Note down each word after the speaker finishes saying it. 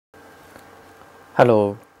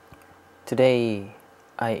Hello, today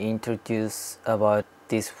I introduce about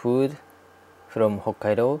this food from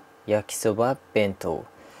Hokkaido, yakisoba bento.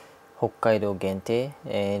 Hokkaido gente,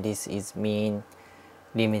 this is mean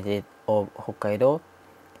limited of Hokkaido,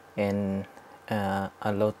 and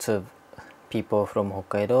a lot of people from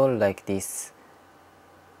Hokkaido like this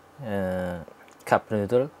cup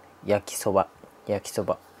noodle, yakisoba,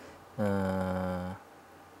 uh,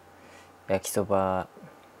 yakisoba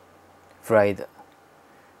fried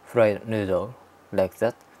noodle like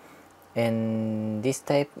that, and this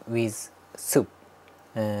type with soup,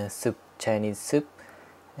 Chinese soup,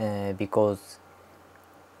 because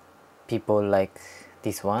people like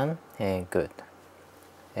this one. Good.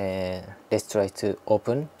 Let's try to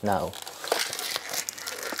open now.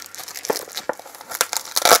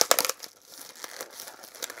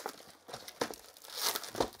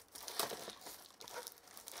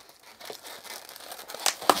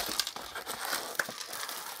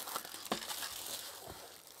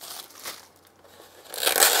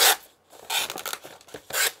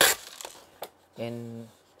 And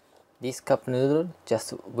this cup noodle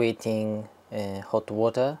just waiting hot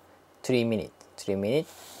water 3 minutes.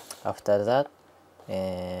 After that,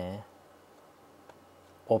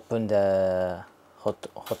 open the hot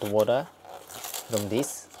water from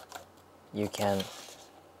this. You can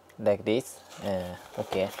like this.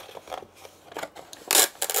 Okay.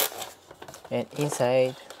 And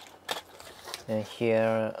inside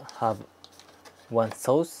here have one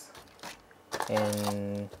sauce,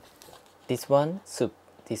 and this one soup,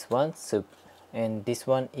 and this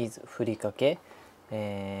one is furikake.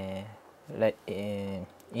 Like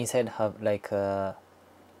inside have like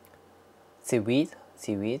seaweed,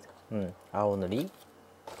 aonori,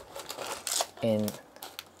 and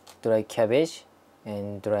dry cabbage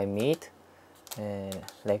and dry meat,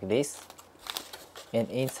 like this, and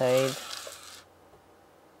inside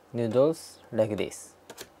noodles like this.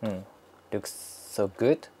 Looks so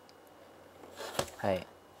good. Hi.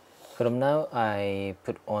 From now I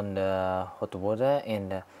put on the hot water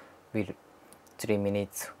and will 3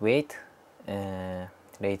 minutes wait.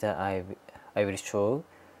 Later I will show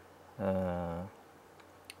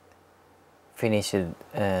finished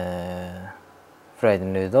fried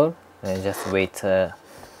noodle. Just wait a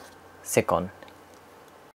second.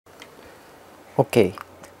 Okay,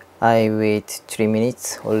 I wait 3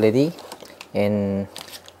 minutes already, and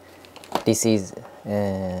this is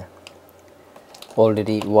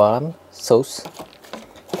already warm sauce,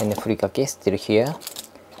 and the furikake still here,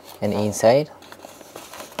 and inside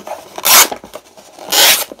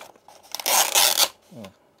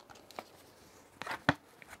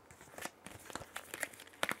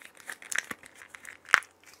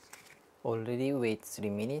already wait 3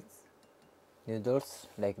 minutes. Noodles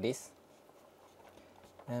like this,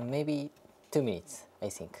 maybe 2 minutes, I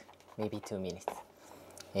think, maybe 2 minutes.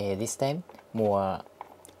 This time more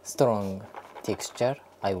strong texture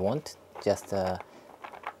I want, just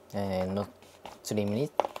not 3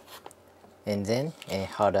 minutes, and then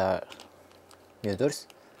harder noodles,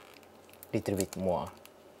 little bit more.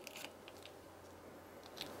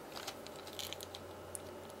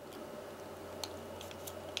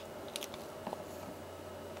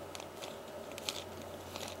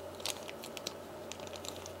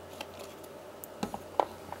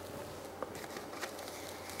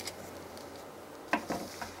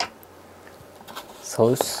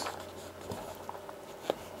 Sauce,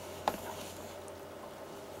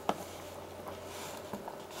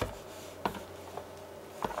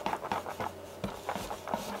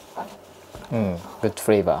 good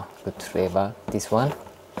flavor, this one.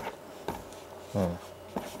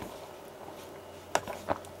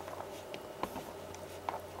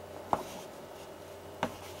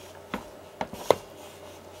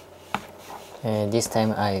 This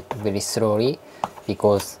time I very slowly,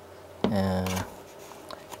 because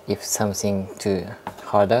if something too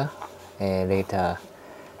harder later,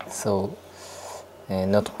 so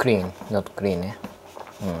not clean,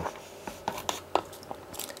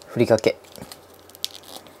 furikake.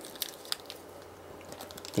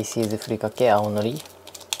 This is furikake aonori.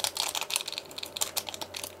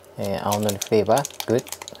 Aonori flavor good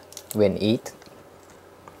when eat.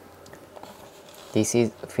 This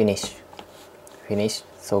is finished,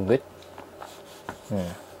 so good.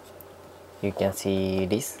 You can see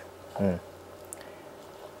this.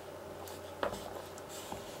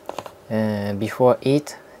 Before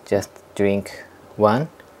eat, just drink one.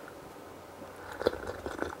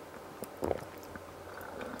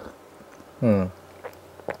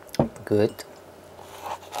 Good.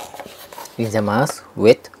 In the mouth,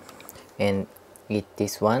 wet, and eat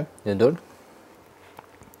this one noodle.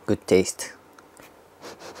 Good taste.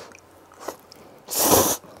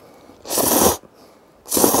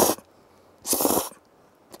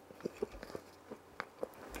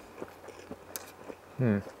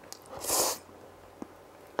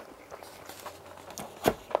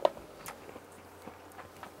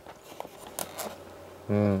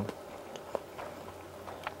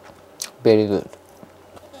 Very good.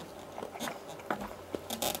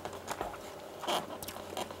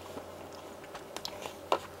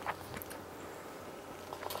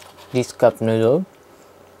 This cup noodle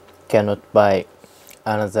cannot buy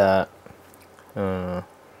another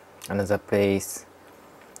another place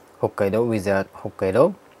Hokkaido without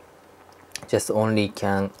Hokkaido. Just only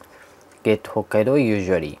can get Hokkaido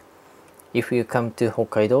usually. If you come to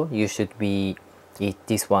Hokkaido, you should be eat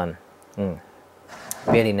this one.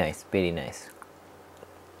 Very nice, very nice.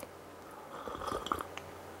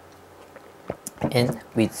 And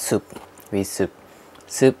with soup,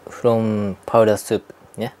 soup from powder soup,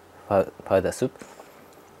 yeah, powder soup.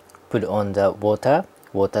 Put on the water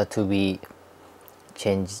to be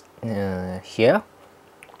changed here,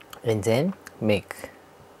 and then make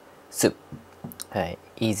soup. はい、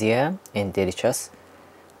easier and delicious.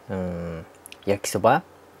 Yakisoba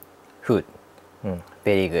food.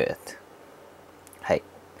 Very good. はい。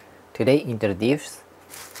Today introduce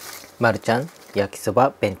まるちゃん焼きそ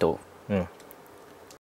ば弁当。